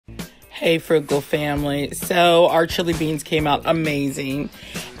Hey frugal family, so our chili beans came out amazing,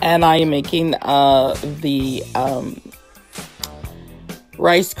 and I am making the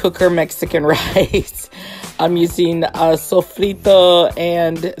rice cooker Mexican rice. I'm using sofrito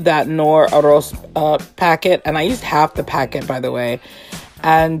and that nor arroz packet, and I used half the packet, by the way,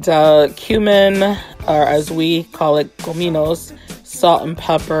 and cumin, or as we call it, cominos, salt and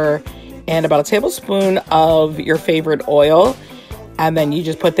pepper, and about a tablespoon of your favorite oil. And then you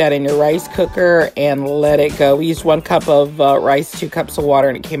just put that in your rice cooker and let it go. We used 1 cup of rice, 2 cups of water,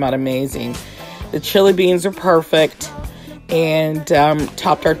 and it came out amazing. The chili beans are perfect, and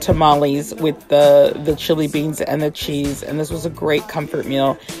topped our tamales with the chili beans and the cheese. And this was a great comfort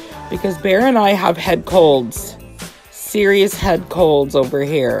meal because Bear and I have head colds, serious head colds over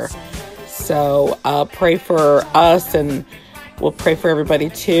here. So pray for us, and we'll pray for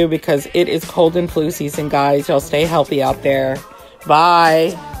everybody too, because it is cold and flu season, guys. Y'all stay healthy out there.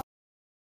 Bye.